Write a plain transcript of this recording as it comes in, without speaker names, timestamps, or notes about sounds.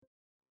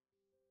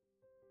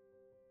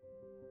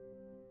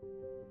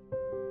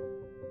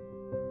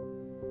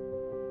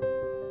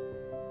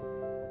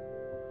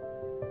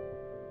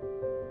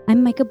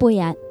I'm Micah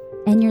Boyette,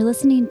 and you're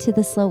listening to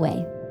The Slow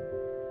Way.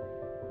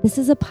 This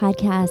is a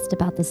podcast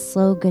about the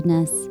slow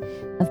goodness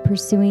of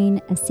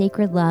pursuing a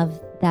sacred love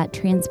that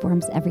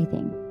transforms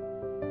everything,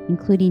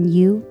 including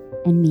you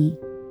and me.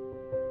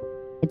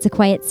 It's a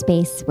quiet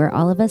space where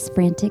all of us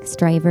frantic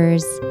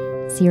strivers,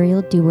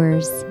 serial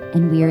doers,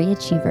 and weary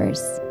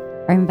achievers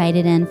are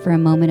invited in for a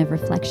moment of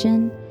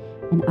reflection,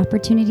 an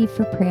opportunity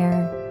for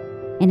prayer,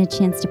 and a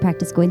chance to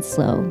practice going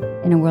slow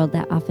in a world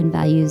that often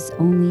values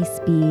only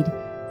speed,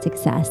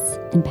 success,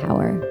 and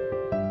power.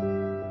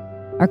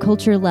 Our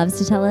culture loves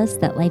to tell us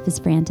that life is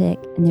frantic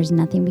and there's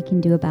nothing we can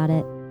do about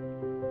it.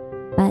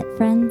 But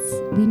friends,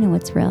 we know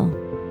it's real.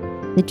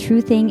 The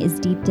true thing is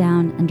deep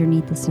down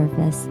underneath the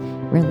surface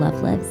where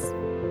love lives.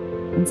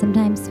 And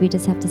sometimes we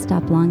just have to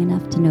stop long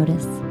enough to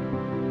notice.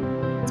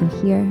 So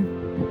here,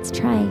 let's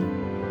try.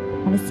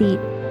 Have a seat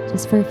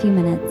just for a few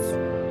minutes.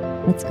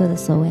 Let's go the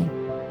slow way.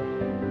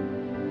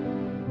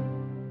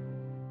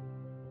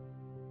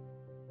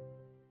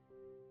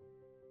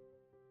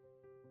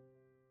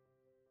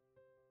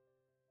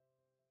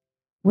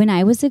 When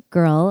I was a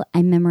girl,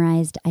 I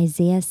memorized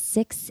Isaiah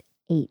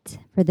 6:8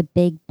 for the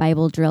big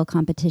Bible drill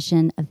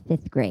competition of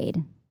 5th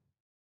grade.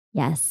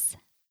 Yes,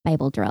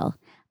 Bible drill.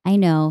 I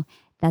know,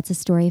 that's a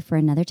story for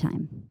another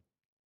time.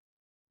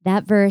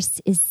 That verse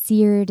is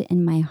seared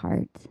in my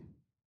heart.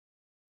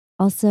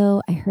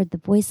 Also, I heard the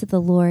voice of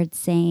the Lord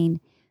saying,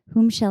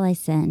 "Whom shall I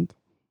send,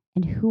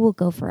 and who will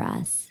go for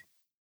us?"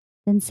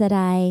 Then said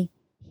I,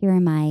 "Here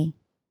am I,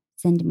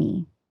 send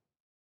me."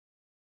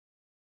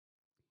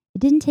 It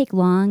didn't take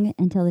long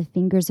until the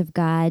fingers of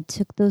God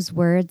took those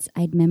words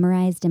I'd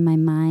memorized in my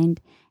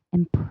mind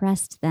and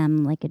pressed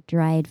them like a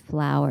dried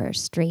flower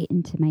straight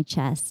into my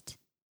chest.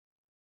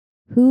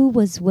 Who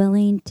was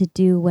willing to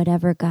do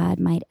whatever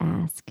God might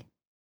ask?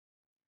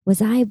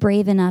 Was I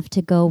brave enough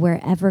to go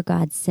wherever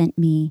God sent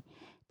me,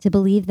 to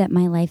believe that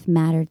my life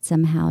mattered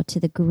somehow to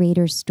the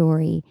greater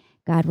story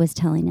God was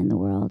telling in the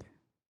world?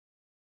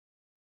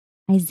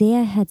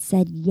 Isaiah had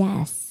said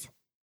yes,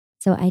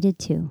 so I did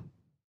too.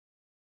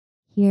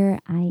 Here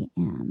I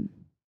am.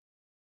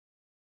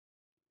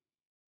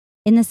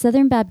 In the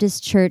Southern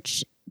Baptist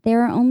Church,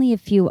 there are only a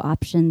few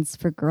options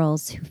for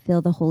girls who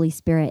feel the Holy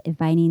Spirit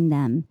inviting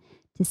them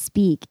to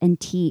speak and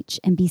teach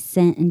and be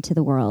sent into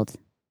the world.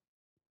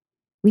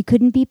 We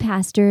couldn't be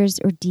pastors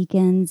or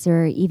deacons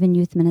or even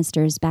youth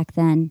ministers back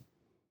then,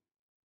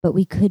 but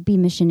we could be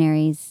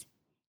missionaries,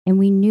 and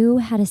we knew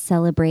how to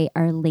celebrate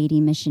our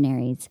lady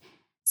missionaries.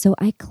 So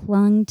I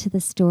clung to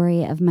the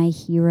story of my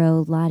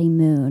hero, Lottie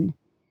Moon,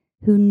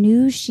 who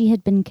knew she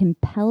had been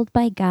compelled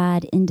by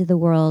God into the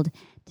world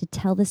to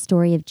tell the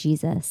story of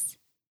Jesus.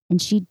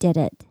 And she did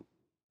it,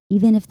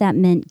 even if that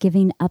meant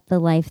giving up the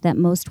life that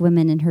most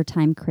women in her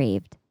time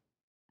craved: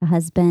 a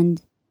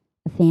husband,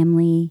 a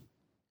family,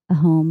 a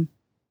home.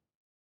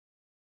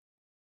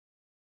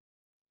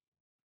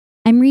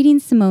 I'm reading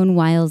Simone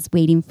Weil's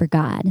Waiting for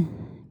God,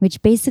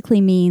 which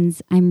basically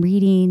means I'm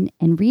reading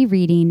and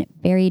rereading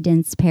very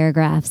dense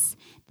paragraphs,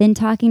 then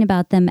talking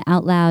about them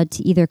out loud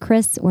to either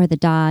Chris or the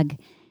dog.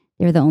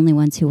 They're the only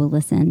ones who will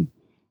listen,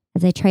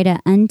 as I try to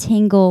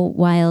untangle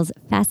Weil's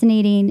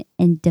fascinating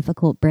and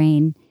difficult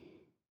brain.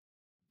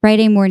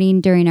 Friday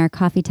morning during our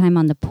coffee time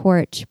on the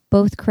porch,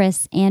 both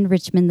Chris and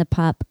Richmond the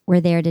pup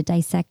were there to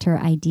dissect her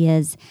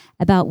ideas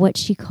about what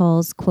she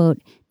calls,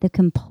 quote, the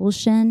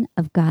compulsion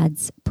of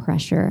God's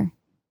pressure.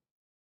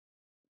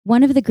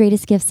 One of the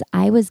greatest gifts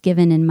I was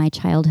given in my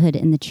childhood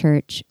in the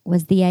church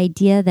was the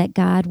idea that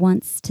God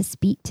wants to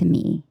speak to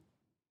me,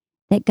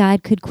 that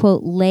God could,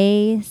 quote,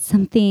 lay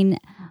something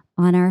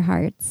on our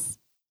hearts,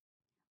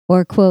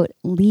 or, quote,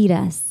 lead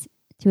us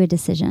to a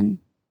decision.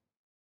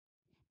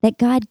 That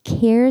God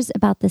cares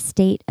about the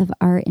state of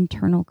our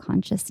internal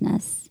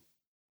consciousness.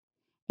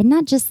 And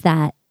not just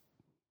that,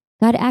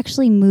 God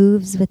actually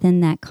moves within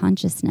that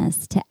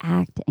consciousness to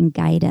act and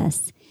guide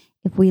us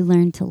if we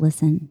learn to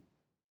listen.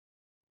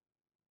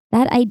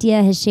 That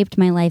idea has shaped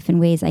my life in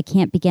ways I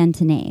can't begin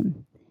to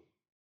name.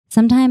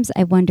 Sometimes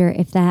I wonder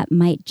if that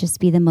might just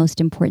be the most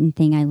important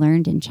thing I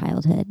learned in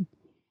childhood: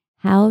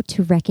 how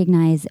to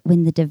recognize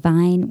when the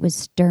divine was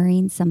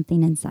stirring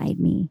something inside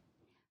me,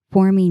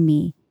 forming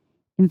me,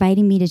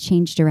 inviting me to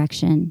change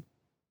direction.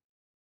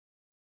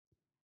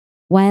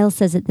 Weil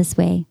says it this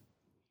way: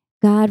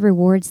 God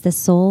rewards the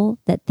soul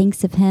that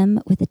thinks of him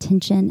with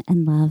attention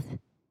and love,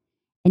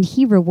 and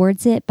he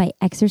rewards it by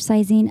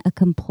exercising a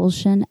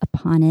compulsion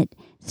upon it,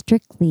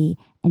 strictly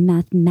and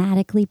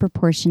mathematically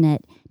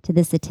proportionate to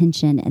this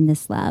attention and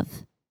this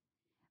love.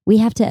 We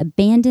have to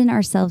abandon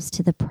ourselves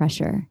to the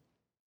pressure,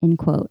 end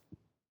quote.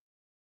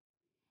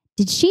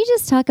 Did she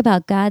just talk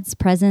about God's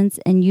presence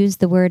and use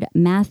the word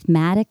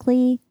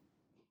mathematically?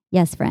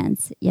 Yes,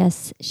 friends.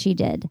 Yes, she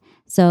did.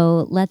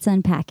 So let's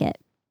unpack it.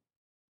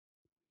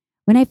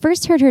 When I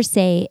first heard her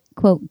say,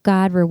 quote,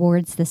 God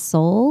rewards the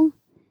soul,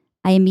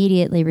 I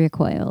immediately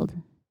recoiled.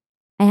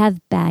 I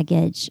have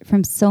baggage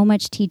from so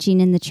much teaching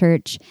in the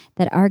church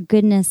that our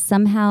goodness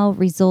somehow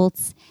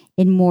results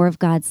in more of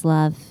God's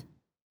love.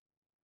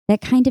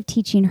 That kind of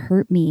teaching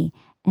hurt me,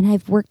 and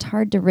I've worked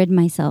hard to rid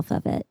myself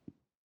of it.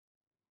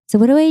 So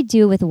what do I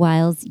do with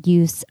Wile's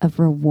use of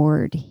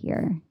reward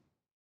here?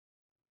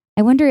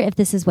 I wonder if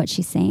this is what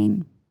she's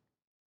saying.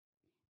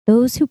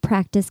 Those who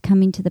practice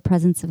coming to the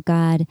presence of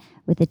God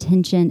with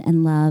attention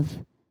and love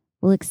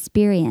will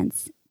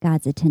experience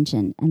God's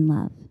attention and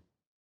love.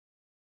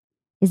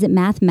 Is it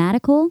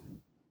mathematical?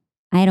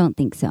 I don't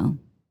think so.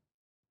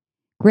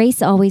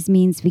 Grace always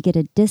means we get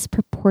a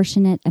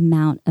disproportionate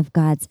amount of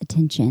God's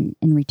attention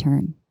in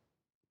return.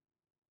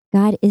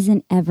 God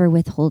isn't ever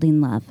withholding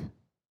love.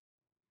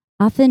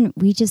 Often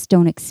we just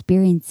don't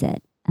experience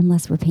it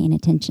unless we're paying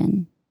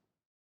attention.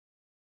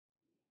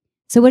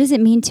 So what does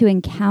it mean to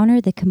encounter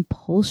the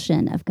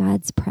compulsion of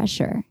God's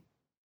pressure?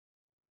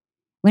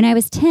 When I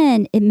was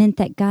 10, it meant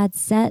that God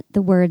set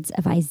the words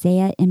of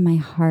Isaiah in my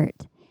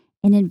heart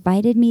and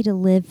invited me to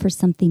live for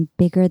something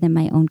bigger than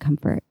my own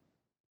comfort.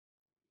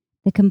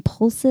 The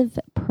compulsive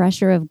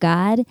pressure of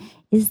God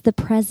is the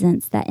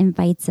presence that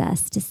invites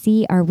us to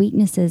see our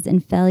weaknesses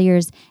and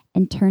failures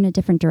and turn a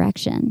different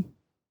direction.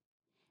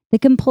 The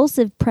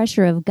compulsive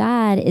pressure of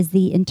God is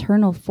the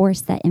internal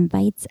force that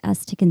invites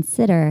us to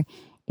consider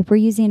if we're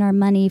using our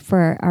money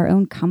for our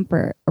own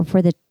comfort or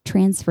for the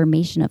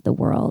transformation of the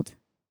world.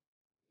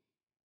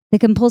 The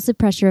compulsive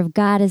pressure of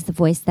God is the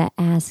voice that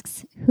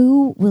asks,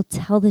 who will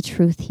tell the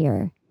truth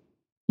here,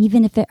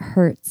 even if it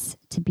hurts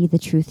to be the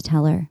truth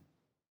teller?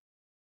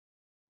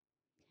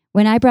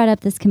 When I brought up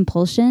this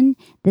compulsion,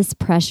 this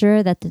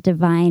pressure that the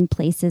divine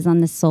places on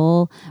the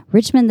soul,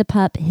 Richmond the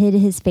pup hid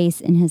his face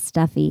in his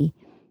stuffy.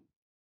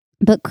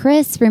 But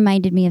Chris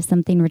reminded me of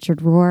something Richard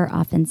Rohr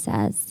often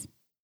says.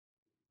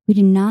 We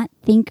do not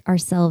think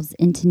ourselves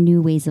into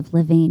new ways of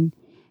living.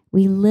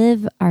 We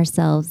live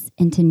ourselves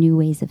into new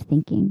ways of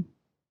thinking.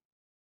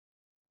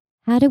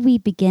 How do we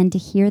begin to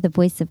hear the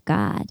voice of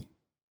God?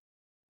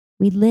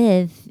 We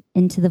live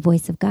into the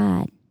voice of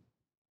God.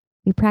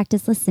 We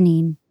practice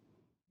listening,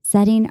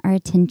 setting our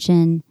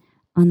attention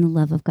on the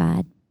love of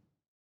God.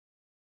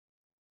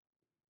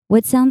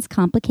 What sounds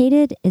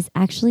complicated is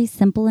actually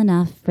simple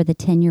enough for the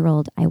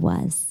 10-year-old I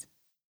was.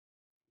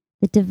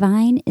 The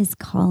divine is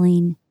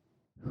calling,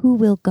 who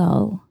will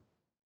go?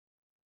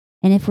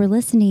 And if we're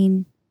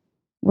listening,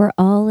 we're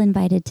all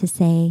invited to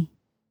say,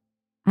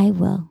 I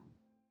will.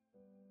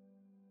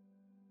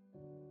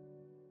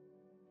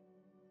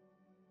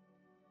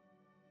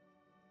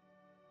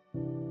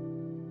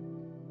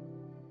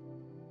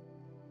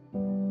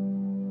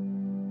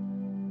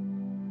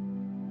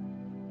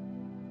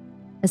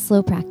 A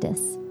slow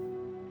practice.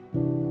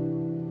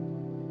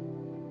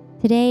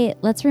 Today,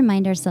 let's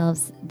remind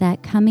ourselves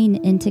that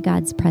coming into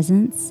God's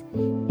presence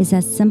is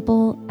as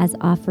simple as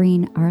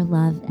offering our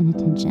love and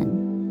attention,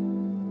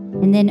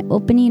 and then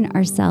opening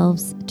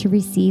ourselves to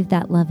receive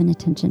that love and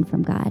attention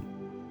from God.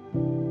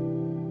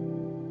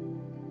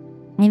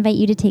 I invite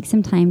you to take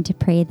some time to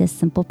pray this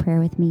simple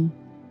prayer with me,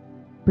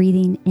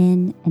 breathing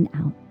in and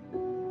out.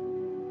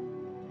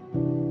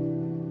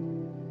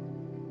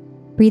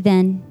 Breathe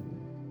in.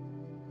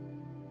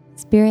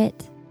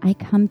 Spirit, I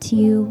come to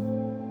you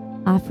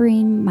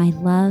offering my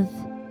love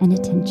and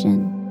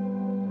attention.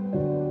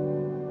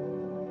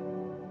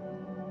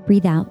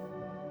 Breathe out.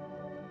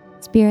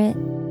 Spirit,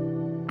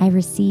 I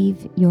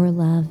receive your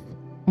love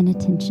and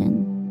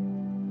attention.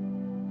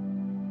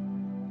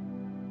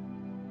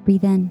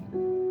 Breathe in.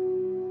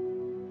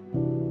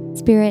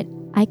 Spirit,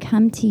 I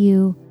come to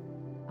you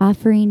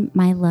offering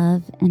my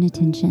love and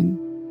attention.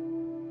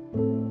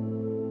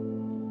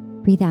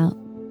 Breathe out.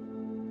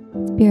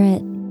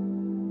 Spirit,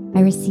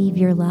 I receive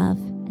your love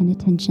and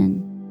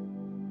attention.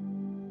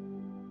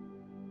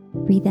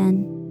 Breathe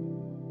in.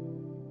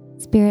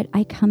 Spirit,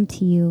 I come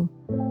to you,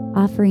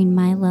 offering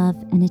my love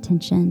and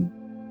attention.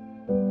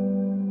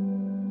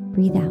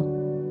 Breathe out.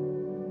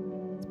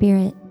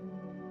 Spirit,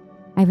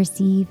 I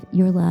receive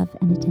your love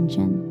and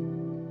attention.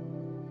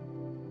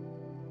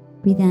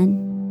 Breathe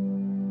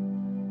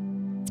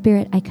in.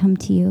 Spirit, I come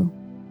to you,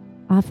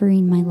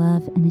 offering my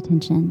love and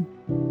attention.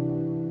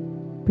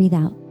 Breathe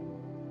out.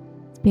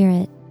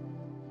 Spirit,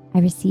 I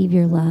receive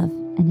your love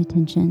and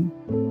attention.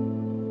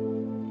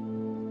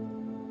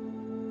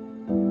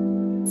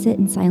 Sit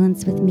in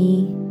silence with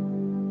me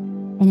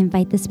and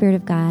invite the Spirit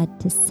of God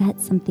to set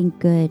something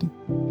good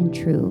and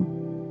true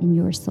in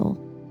your soul.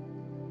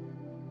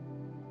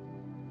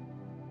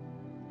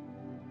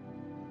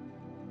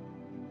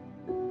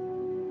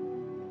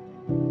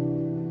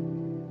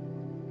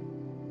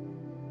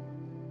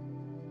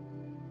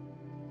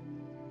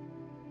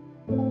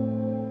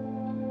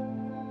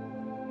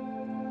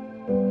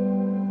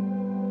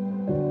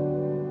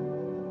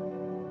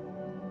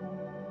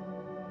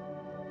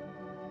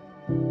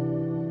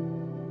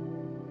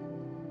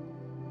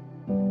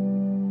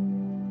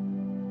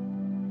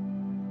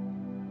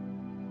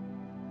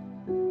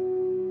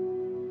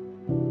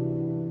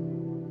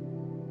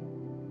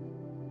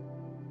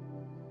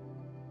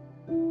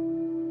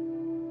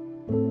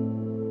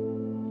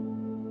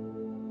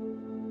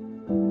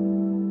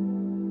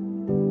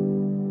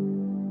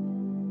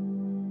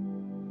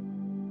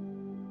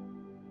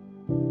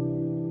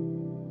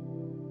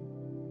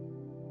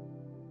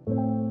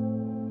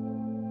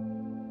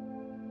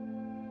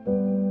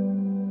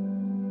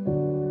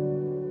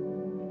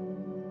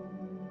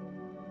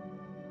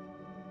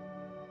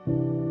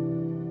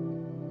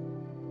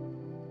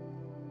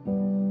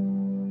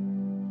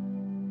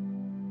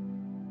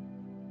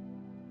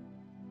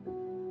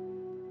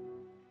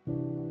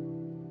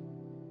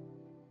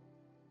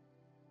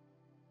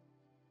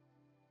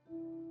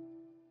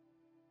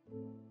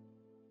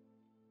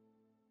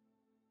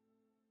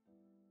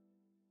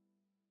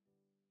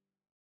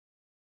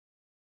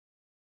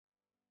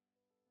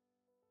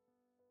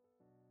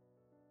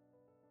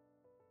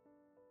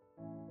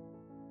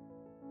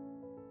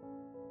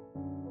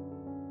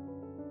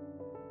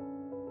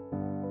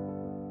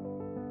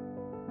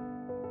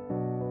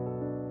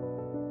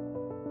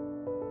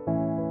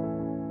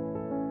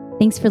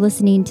 Thanks for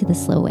listening to The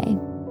Slow Way.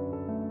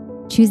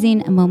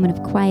 Choosing a moment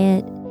of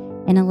quiet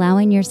and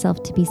allowing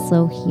yourself to be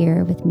slow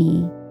here with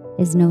me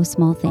is no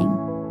small thing.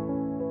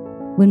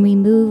 When we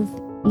move,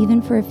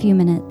 even for a few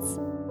minutes,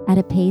 at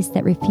a pace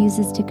that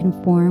refuses to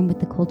conform with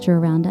the culture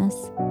around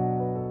us,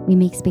 we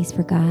make space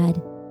for God,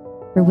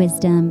 for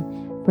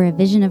wisdom, for a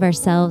vision of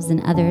ourselves and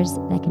others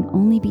that can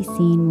only be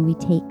seen when we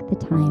take the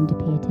time to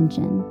pay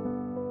attention.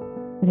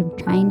 What I'm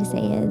trying to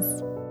say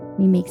is,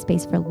 we make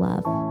space for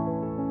love.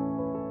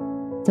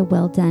 So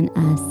well done,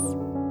 us.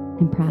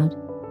 I'm proud.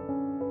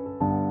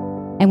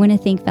 I want to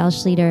thank Val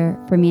Schleter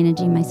for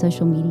managing my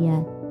social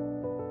media,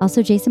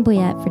 also Jason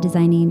Boyette for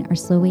designing our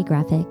Slow Way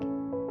graphic,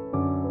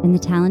 and the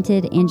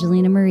talented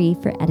Angelina Marie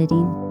for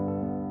editing.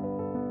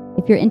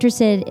 If you're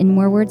interested in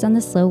more words on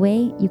the Slow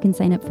Way, you can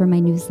sign up for my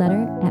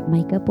newsletter at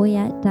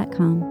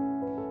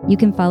micahboyette.com. You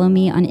can follow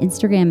me on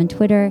Instagram and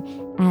Twitter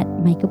at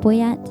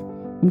micahboyette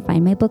and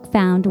find my book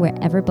Found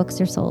wherever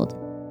books are sold.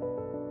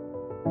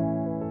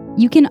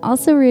 You can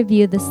also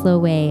review The Slow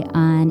Way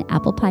on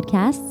Apple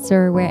Podcasts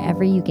or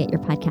wherever you get your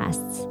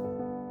podcasts.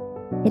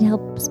 It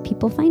helps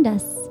people find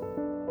us.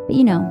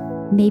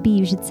 But maybe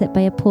you should sit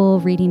by a pool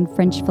reading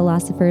French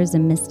philosophers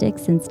and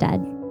mystics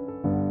instead.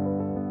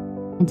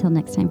 Until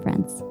next time,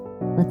 friends,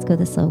 let's go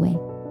the slow way.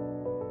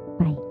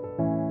 Bye.